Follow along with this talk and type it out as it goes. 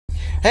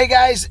Hey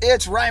guys,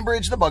 it's Ryan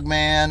Bridge, the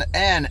BugMan,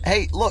 and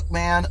hey, look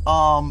man,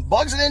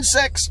 bugs and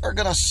insects are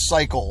gonna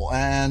cycle,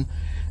 and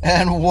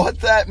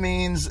what that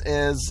means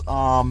is,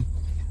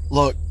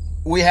 look,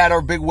 we had our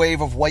big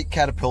wave of white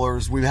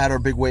caterpillars, we've had our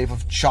big wave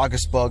of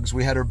chagas bugs,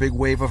 we had our big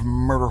wave of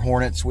murder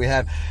hornets, we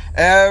have,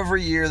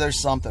 every year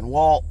there's something.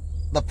 Well,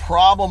 the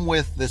problem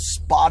with the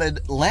spotted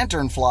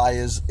lanternfly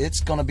is it's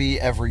gonna be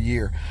every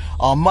year.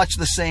 Much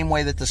the same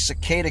way that the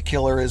cicada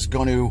killer is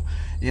gonna,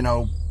 you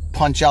know,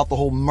 punch out the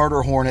whole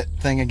murder hornet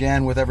thing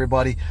again with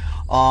everybody.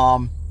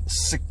 The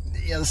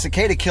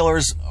cicada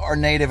killers are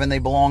native and they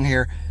belong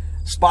here.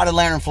 Spotted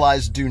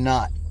lanternflies do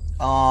not.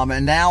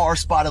 And now our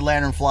spotted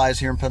lanternflies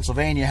here in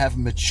Pennsylvania have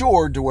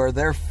matured to where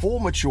they're full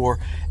mature,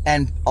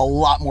 and a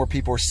lot more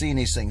people are seeing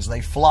these things.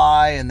 They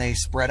fly and they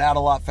spread out a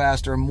lot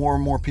faster, and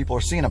more people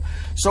are seeing them.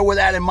 So with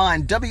that in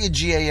mind,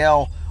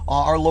 WGAL,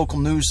 our local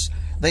news,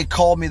 they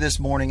called me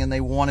this morning and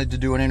they wanted to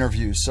do an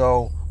interview.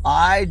 So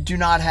I do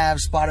not have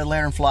spotted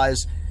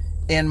lanternflies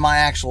in my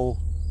actual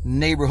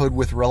neighborhood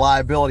with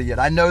reliability yet.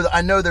 I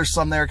know there's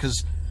some there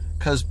because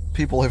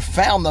people have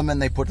found them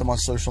and they put them on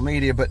social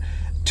media, but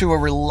to a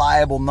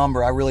reliable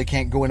number, I really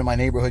can't go into my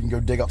neighborhood and go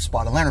dig up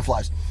spotted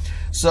lanternflies.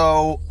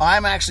 So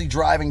I'm actually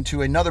driving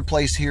to another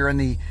place here in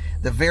the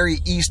very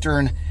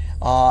eastern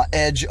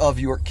edge of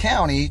York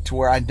County, to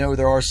where I know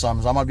there are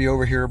some. So I'm going to be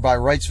over here by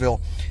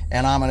Wrightsville,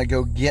 and I'm going to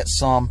go get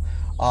some,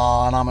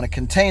 and I'm going to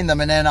contain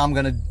them, and then I'm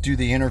going to do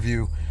the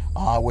interview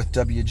with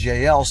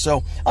WJL.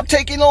 So I'm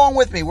taking along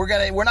with me. We're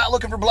not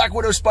looking for black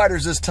widow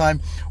spiders this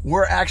time.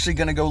 We're actually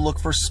going to go look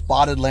for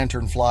spotted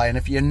lanternfly. And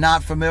if you're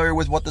not familiar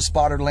with what the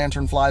spotted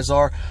lanternflies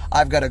are,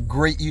 I've got a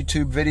great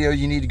YouTube video.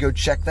 You need to go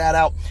check that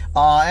out,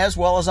 as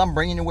well as I'm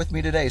bringing you with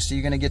me today. So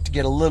you're going to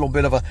get a little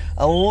bit of a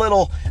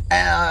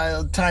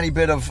tiny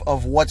bit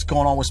of what's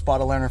going on with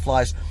spotted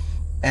lanternflies.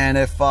 And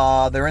if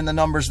they're in the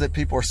numbers that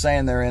people are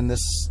saying they're in,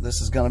 this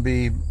is going to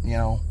be, you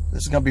know,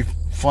 this is going to be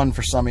fun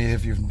for some of you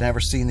if you've never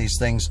seen these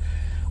things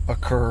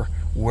occur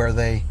where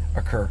they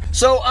occur.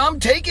 So I'm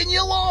taking you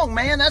along,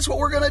 man. That's what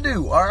we're going to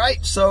do. All right.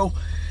 So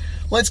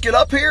let's get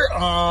up here.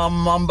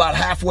 I'm about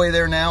halfway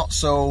there now.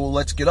 So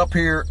let's get up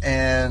here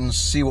and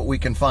see what we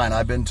can find.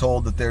 I've been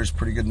told that there's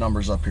pretty good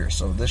numbers up here.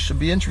 So this should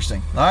be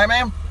interesting. All right,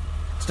 man.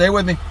 Stay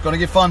with me. Going to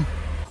get fun.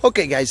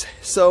 Okay, guys.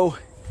 So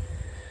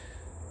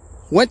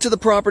went to the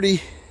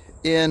property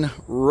in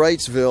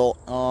Wrightsville,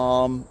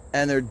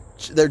 and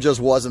there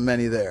just wasn't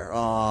many there.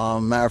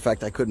 Matter of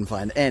fact, I couldn't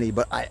find any,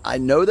 but I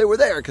know they were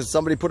there because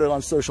somebody put it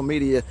on social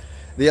media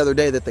the other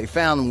day that they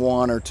found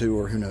one or two,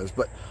 or who knows.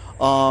 But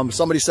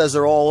somebody says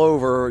they're all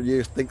over.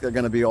 You think they're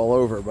going to be all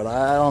over, but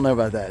I don't know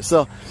about that.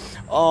 So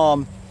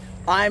I'm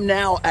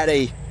now at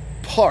a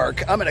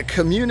park. I'm at a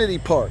community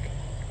park,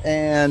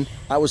 and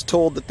I was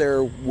told that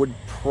there would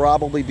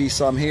probably be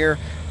some here.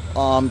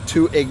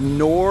 To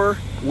ignore,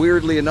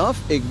 weirdly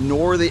enough,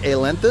 ignore the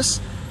Ailanthus,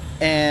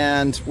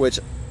 and which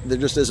there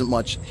just isn't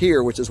much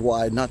here, which is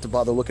why not to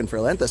bother looking for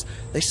Ailanthus.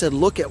 They said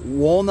look at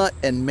walnut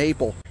and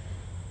maple,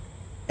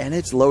 and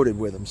it's loaded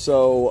with them.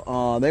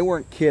 So they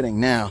weren't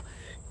kidding. Now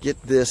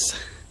get this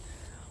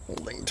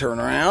thing, turn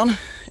around,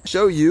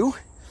 show you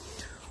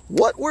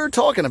what we're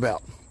talking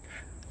about.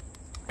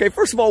 Okay,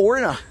 first of all, we're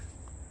in a,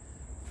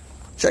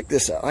 check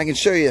this out. I can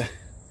show you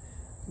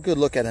a good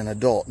look at an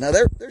adult. Now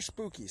they're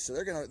spooky, so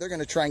they're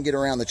gonna try and get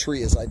around the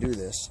tree as I do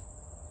this.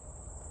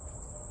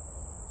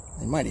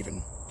 They might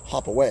even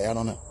hop away, I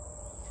don't know.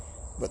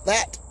 But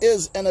that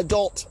is an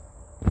adult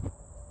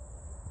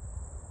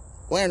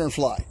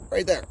lanternfly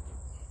right there.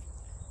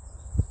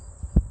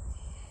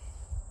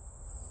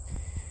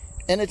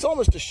 And it's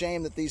almost a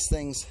shame that these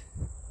things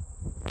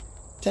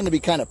tend to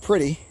be kind of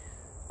pretty,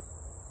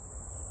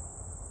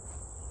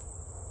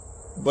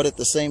 but at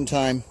the same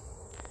time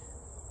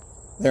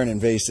they're an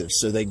invasive,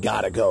 so they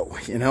gotta go.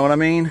 You know what I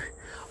mean?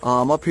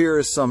 Up here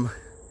is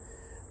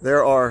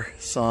there are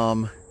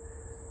some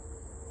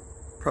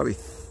probably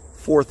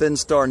 4th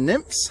instar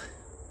nymphs.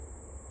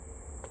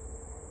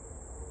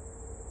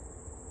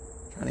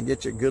 Trying to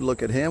get you a good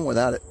look at him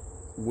without it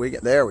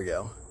wigging. There we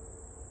go.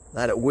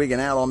 Without it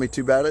wigging out on me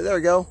too badly. There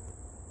we go.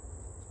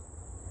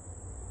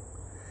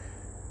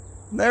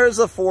 And there's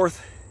the 4th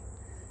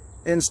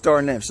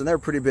instar nymphs, and they're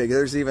pretty big.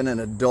 There's even an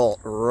adult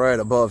right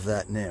above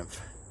that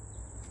nymph.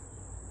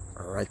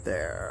 Right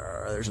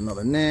there. There's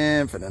another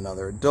nymph and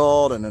another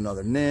adult and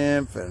another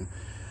nymph, and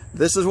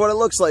this is what it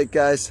looks like,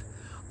 guys.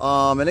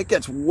 And it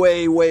gets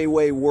way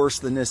worse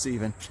than this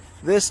even.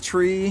 This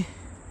tree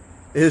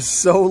is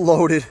so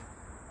loaded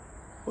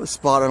with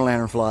spotted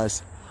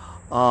lanternflies.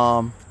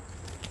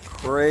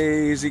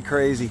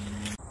 Crazy.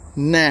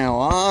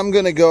 Now I'm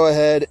gonna go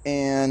ahead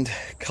and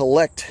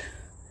collect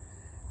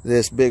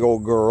this big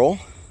old girl,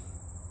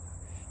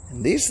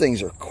 and these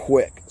things are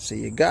quick, so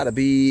you gotta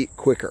be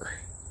quicker.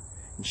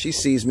 And she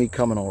sees me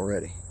coming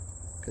already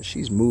because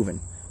she's moving.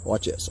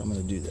 Watch this. I'm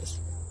going to do this.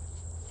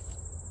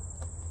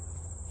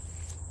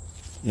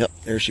 Yep,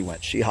 there she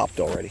went. She hopped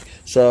already.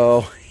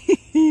 So,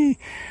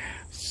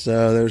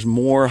 so there's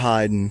more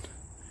hiding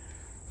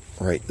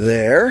right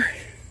there.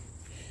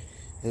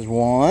 There's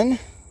one.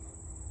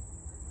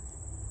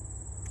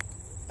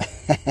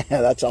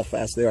 That's how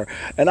fast they are.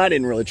 And I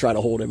didn't really try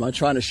to hold him. I'm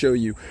trying to show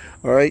you.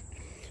 All right.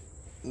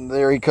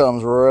 There he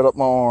comes right up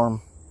my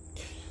arm.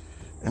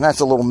 And that's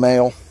a little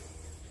male.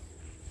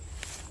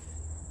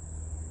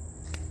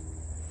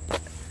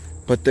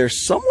 But they're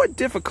somewhat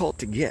difficult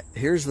to get.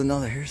 Here's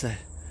that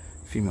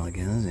female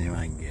again. Let's see if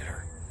I can get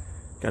her.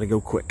 Got to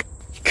go quick.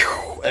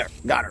 There,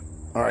 got her.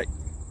 All right.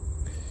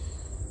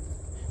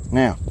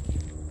 Now,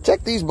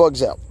 check these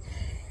bugs out.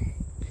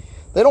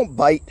 They don't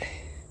bite.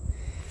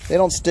 They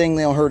don't sting.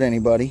 They don't hurt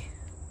anybody.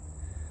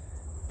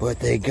 But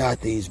they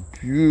got these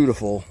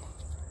beautiful,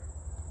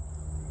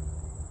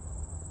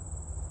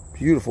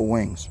 beautiful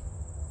wings.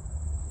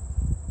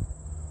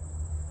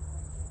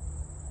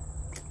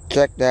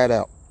 Check that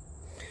out.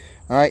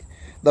 All right.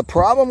 The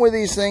problem with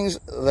these things,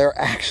 they're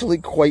actually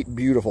quite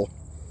beautiful.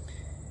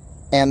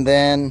 And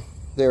then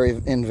they're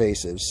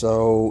invasive.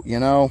 So, you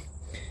know,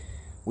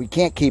 we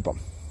can't keep them.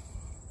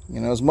 You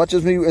know, as much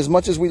as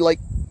we like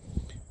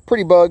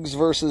pretty bugs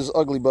versus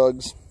ugly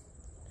bugs,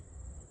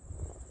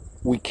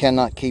 we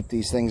cannot keep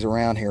these things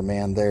around here,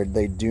 man.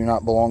 They do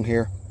not belong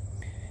here.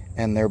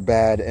 And they're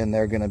bad, and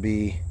they're going to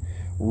be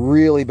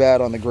really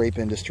bad on the grape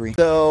industry.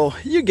 So,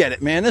 you get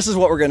it, man. This is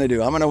what we're going to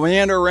do. I'm going to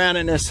meander around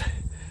in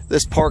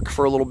this park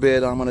for a little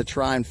bit. I'm going to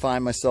try and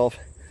find myself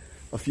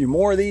a few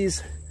more of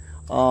these.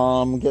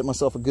 Get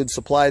myself a good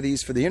supply of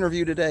these for the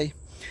interview today.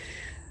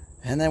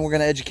 And then we're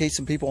going to educate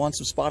some people on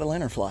some spotted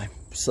lanternfly.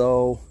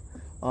 So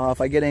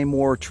if I get any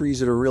more trees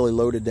that are really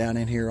loaded down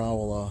in here,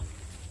 I'll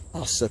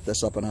set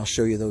this up and I'll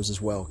show you those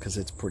as well, because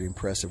it's pretty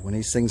impressive. When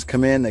these things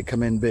come in, they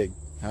come in big.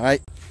 All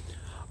right.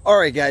 All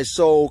right, guys.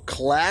 So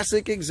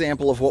classic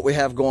example of what we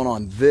have going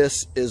on.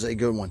 This is a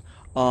good one.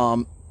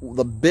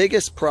 The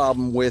biggest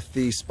problem with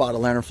the spotted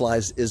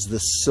lanternflies is the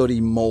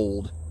sooty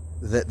mold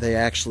that they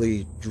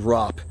actually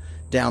drop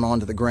down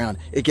onto the ground.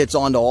 It gets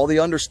onto all the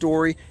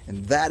understory,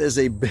 and that's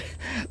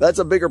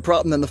a bigger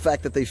problem than the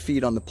fact that they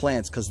feed on the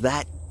plants, because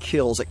that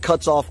kills. It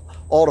cuts off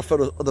all the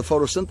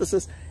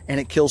photosynthesis, and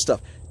it kills stuff.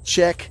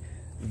 Check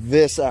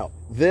this out.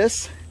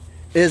 This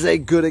is a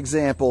good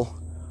example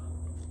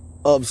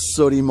of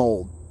sooty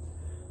mold.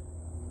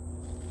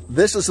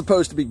 This is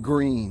supposed to be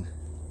green,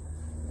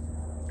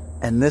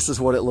 and this is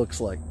what it looks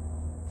like.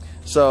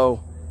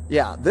 So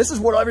yeah, this is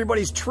what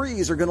everybody's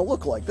trees are going to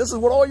look like. This is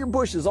what all your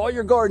bushes, all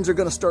your gardens are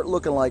going to start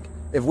looking like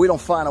if we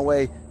don't find a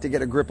way to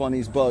get a grip on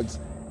these bugs.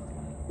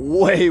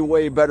 Way,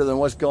 way better than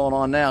what's going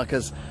on now,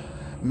 because,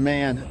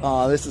 man,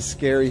 this is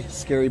scary,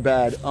 scary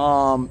bad.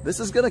 This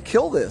is going to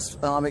kill this.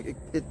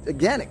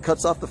 Again, it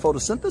cuts off the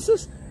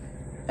photosynthesis,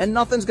 and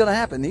nothing's going to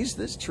happen.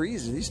 These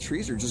trees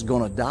are just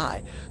going to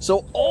die.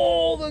 So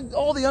all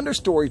the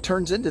understory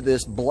turns into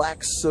this black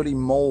sooty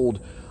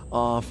mold.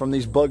 From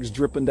these bugs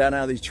dripping down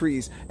out of these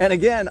trees. And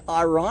again,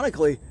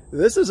 ironically,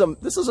 this is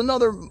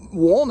another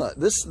walnut.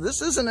 This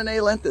isn't an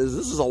ailanthus.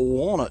 This is a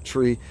walnut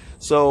tree.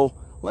 So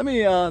let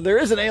me. There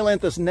is an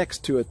ailanthus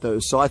next to it though.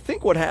 So I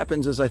think what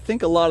happens is I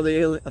think a lot of the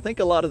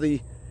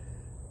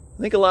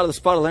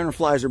spotted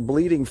lanternflies are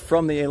bleeding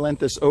from the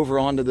ailanthus over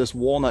onto this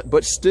walnut,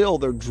 but still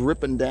they're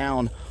dripping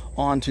down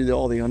onto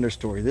all the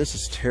understory. This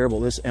is terrible.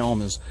 This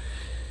elm is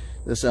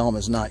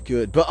not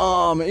good. But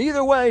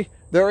either way,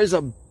 there is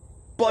a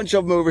bunch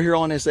of them over here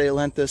on this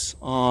ailanthus,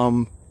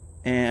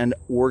 and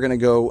we're gonna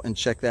go and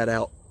check that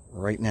out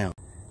right now.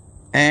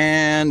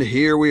 And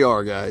here we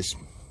are, guys.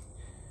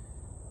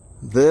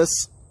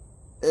 This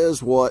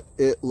is what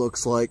it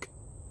looks like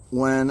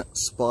when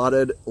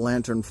spotted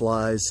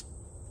lanternflies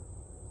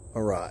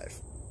arrive.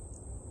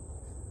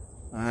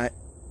 All right,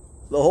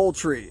 the whole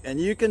tree. And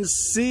you can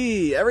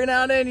see every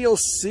now and then you'll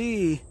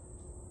see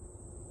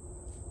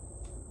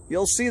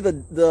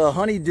the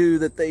honeydew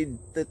that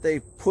they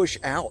push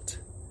out.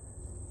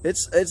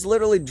 It's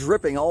literally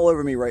dripping all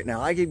over me right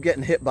now. I keep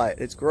getting hit by it.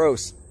 It's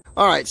gross.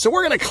 All right, so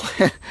we're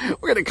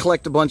gonna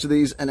collect a bunch of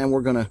these, and then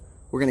we're gonna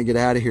get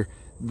out of here.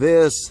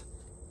 This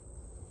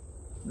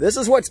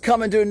is what's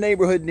coming to a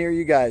neighborhood near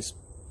you guys.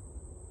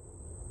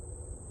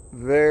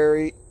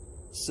 Very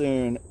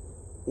soon,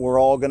 we're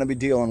all gonna be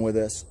dealing with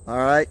this. All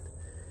right,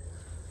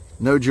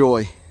 no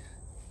joy.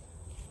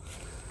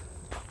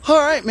 All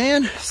right,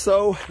 man.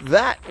 So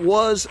that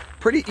was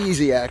pretty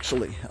easy,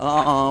 actually.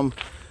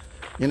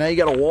 You know, you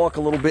got to walk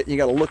a little bit, and you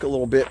got to look a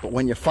little bit, but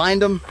when you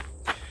find them,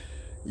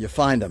 you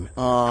find them.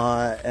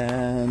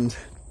 And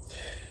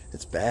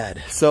it's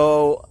bad.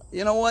 So,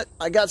 you know what?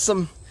 I got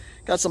some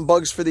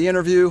bugs for the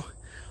interview.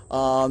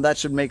 That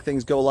should make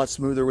things go a lot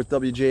smoother with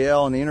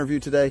WJL in the interview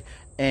today.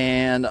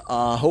 And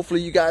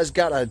hopefully you guys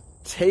got a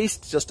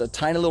taste, just a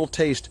tiny little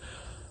taste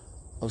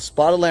of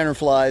spotted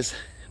lanternflies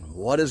and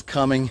what is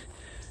coming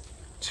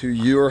to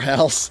your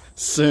house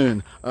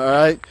soon. All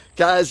right,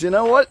 guys, you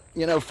know what?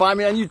 You know, find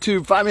me on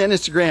YouTube, find me on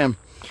Instagram.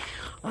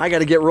 I got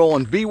to get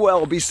rolling. Be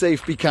well, be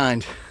safe, be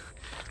kind.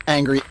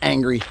 Angry,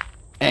 angry,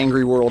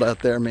 angry world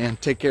out there, man.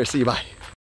 Take care. See you. Bye.